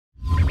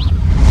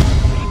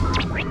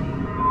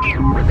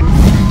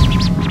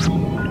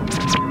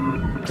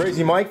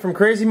Crazy Mike from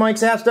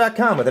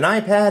CrazyMikesapps.com with an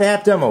iPad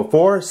app demo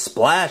for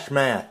Splash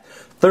Math,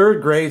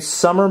 3rd grade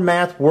Summer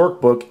Math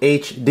Workbook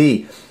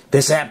HD.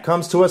 This app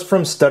comes to us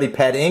from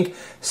StudyPad Inc.,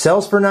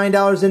 sells for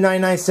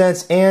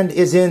 $9.99, and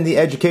is in the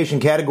education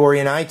category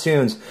in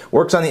iTunes.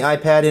 Works on the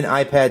iPad and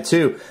iPad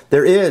 2.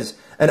 There is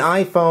an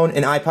iPhone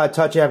and iPod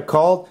Touch app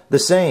called the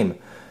same.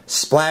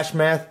 Splash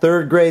Math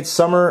 3rd grade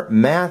Summer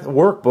Math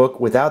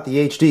Workbook without the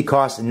HD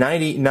costs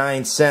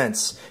 99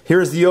 cents.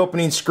 Here's the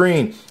opening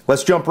screen.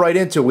 Let's jump right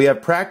into it. We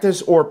have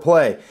practice or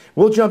play.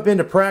 We'll jump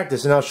into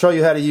practice and I'll show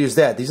you how to use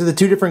that. These are the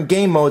two different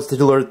game modes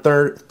to learn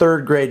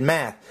 3rd grade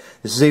math.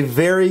 This is a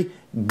very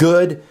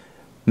good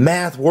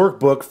math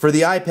workbook for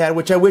the iPad,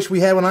 which I wish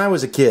we had when I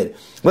was a kid.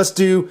 Let's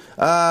do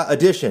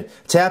addition.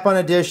 Tap on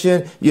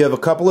addition. You have a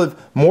couple of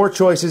more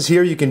choices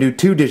here. You can do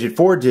 2-digit,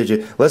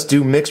 4-digit. Let's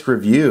do mixed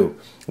review.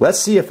 Let's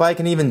see if I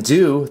can even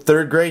do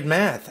 3rd grade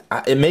math.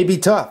 It may be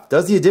tough.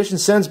 Does the addition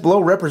sentence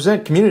below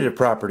represent commutative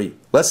property?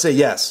 Let's say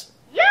yes.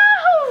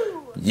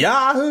 Yahoo!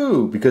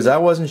 Yahoo! Because I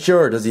wasn't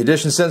sure. Does the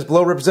addition sentence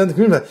below represent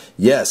the commutative?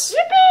 Yes.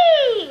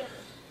 Yippee!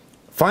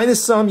 Find the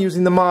sum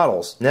using the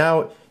models.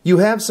 Now, you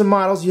have some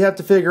models, you have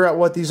to figure out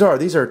what these are.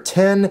 These are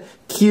 10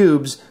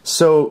 cubes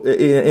so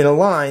in a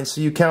line, so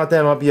you count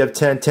them up. You have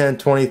 10, 10,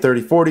 20,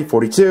 30, 40,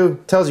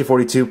 42. Tells you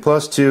 42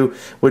 plus 2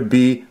 would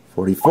be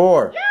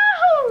 44.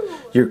 Yahoo!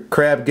 Your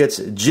crab gets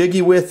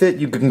jiggy with it.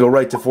 You can go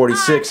right to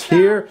 46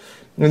 here.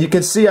 And you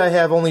can see I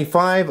have only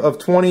 5 of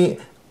 20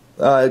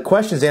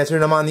 questions answered,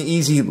 and I'm on the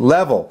easy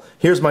level.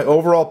 Here's my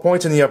overall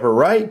points in the upper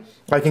right.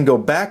 I can go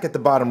back at the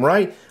bottom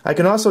right. I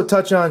can also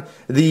touch on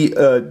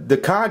the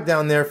cog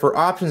down there for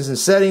options and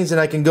settings, and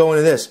I can go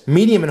into this.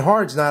 Medium and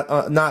hard's not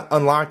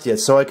unlocked yet,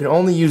 so I can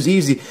only use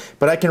easy,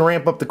 but I can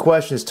ramp up the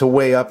questions to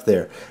way up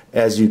there,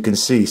 as you can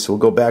see. So we'll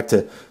go back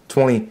to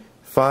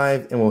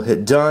 25 and we'll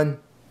hit done.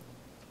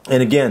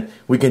 And again,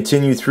 we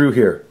continue through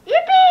here.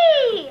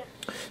 Yippee!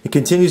 It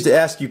continues to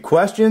ask you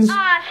questions.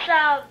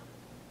 Awesome!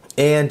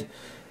 And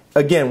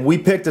again, we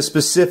picked a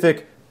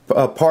specific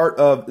part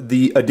of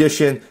the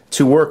addition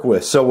to work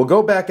with. So we'll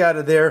go back out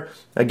of there.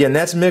 Again,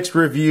 that's mixed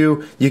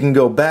review. You can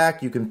go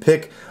back. You can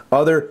pick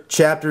other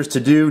chapters to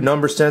do.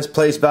 Number sense,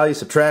 place, value,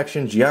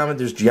 subtraction, geometry.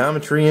 There's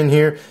geometry in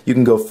here. You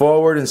can go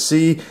forward and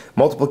see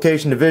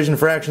multiplication, division,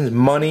 fractions,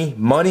 money.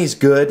 Money's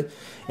good.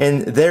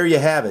 And there you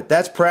have it.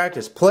 That's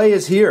practice. Play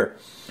is here.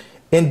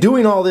 In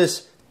doing all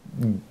this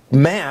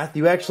math,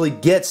 you actually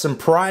get some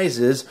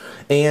prizes,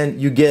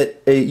 and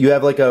you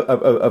have like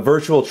a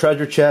virtual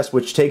treasure chest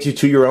which takes you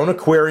to your own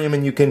aquarium,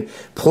 and you can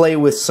play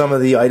with some of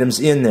the items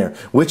in there,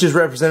 which is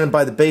represented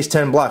by the base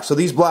 10 blocks. So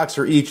these blocks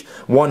are each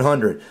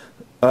 100.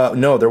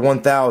 No, they're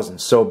 1,000.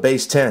 So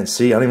base 10.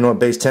 See, I don't even know what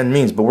base 10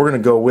 means, but we're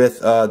going to go with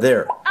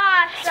there.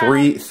 Awesome!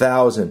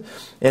 3,000.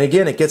 And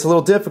again, it gets a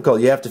little difficult.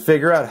 You have to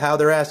figure out how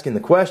they're asking the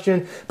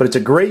question, but it's a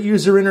great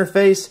user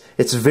interface.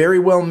 It's very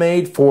well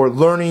made for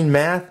learning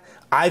math.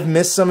 I've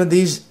missed some of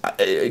these.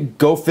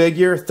 Go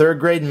figure, 3rd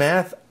grade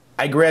math.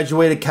 I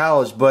graduated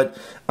college, but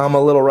I'm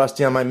a little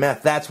rusty on my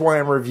math. That's why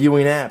I'm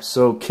reviewing apps.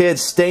 So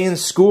kids, stay in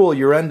school.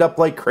 You end up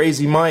like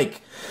Crazy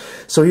Mike.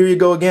 So here you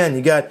go again.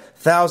 You got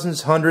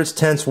thousands, hundreds,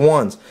 tenths,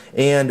 ones.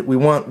 And we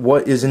want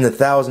what is in the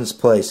thousands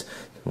place.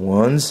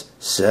 Ones,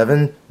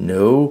 7,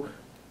 no.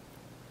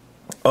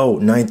 Oh,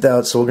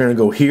 9,000. So we're going to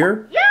go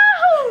here.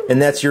 Yahoo!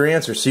 And that's your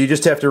answer. So you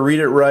just have to read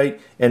it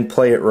right and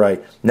play it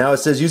right. Now it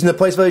says, using the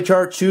place value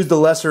chart, choose the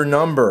lesser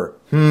number.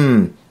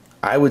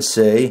 I would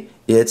say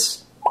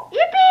it's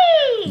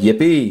Yippee!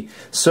 yippee.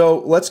 So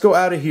let's go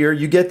out of here.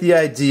 You get the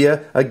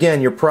idea.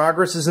 Again, your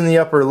progress is in the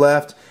upper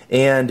left,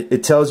 and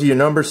it tells you your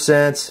number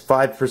cents,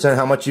 5%,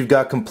 how much you've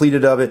got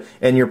completed of it,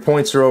 and your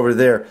points are over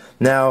there.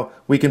 Now,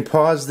 we can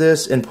pause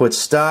this and put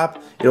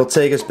stop. It'll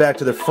take us back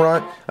to the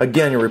front.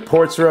 Again, your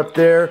reports are up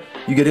there.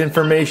 You get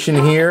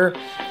information here,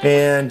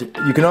 and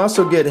you can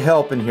also get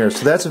help in here.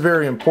 So that's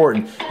very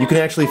important. You can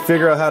actually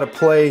figure out how to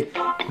play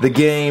the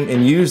game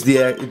and use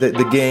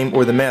the game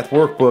or the math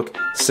workbook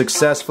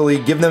successfully.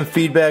 Give them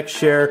feedback,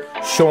 share,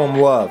 show them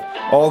love.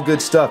 All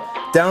good stuff.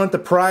 Down at the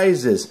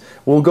prizes,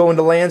 we'll go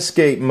into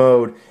landscape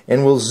mode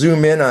and we'll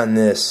zoom in on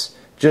this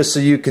just so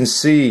you can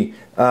see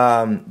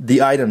the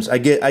items. I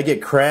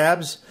get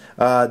crabs.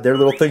 They're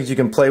little things you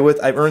can play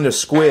with. I've earned a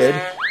squid.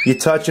 You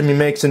touch him, he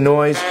makes a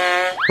noise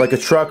like a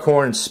truck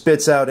horn and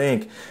spits out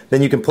ink.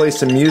 Then you can play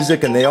some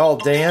music and they all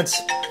dance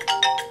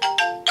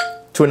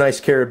to a nice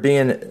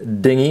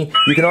Caribbean dinghy.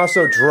 You can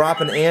also drop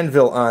an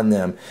anvil on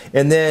them,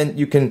 and then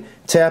you can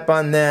tap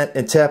on that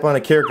and tap on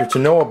a character to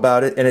know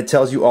about it, and it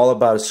tells you all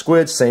about a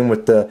squid. Same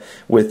with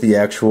the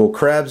actual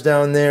crabs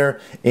down there,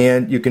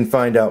 and you can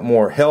find out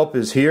more. Help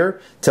is here,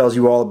 tells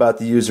you all about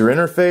the user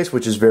interface,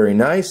 which is very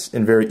nice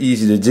and very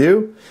easy to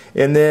do.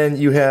 And then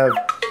you have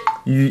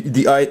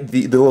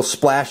the little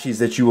splashies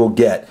that you will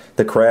get: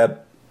 the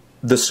crab,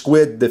 the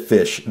squid, the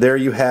fish. There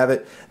you have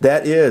it.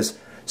 That is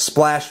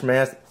Splash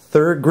Math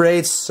 3rd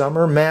grade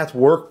Summer Math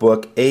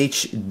Workbook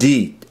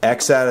HD.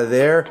 X out of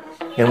there,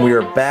 and we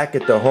are back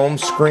at the home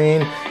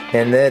screen,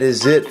 and that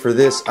is it for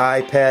this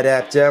iPad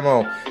app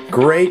demo.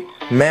 Great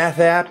math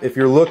app. If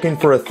you're looking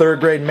for a 3rd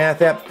grade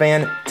math app,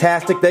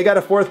 fantastic. They got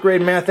a 4th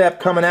grade math app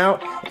coming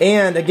out.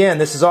 And again,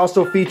 this is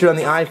also featured on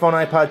the iPhone,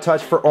 iPod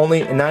Touch for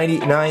only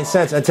 99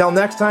 cents. Until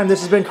next time,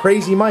 this has been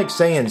Crazy Mike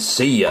saying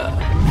see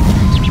ya.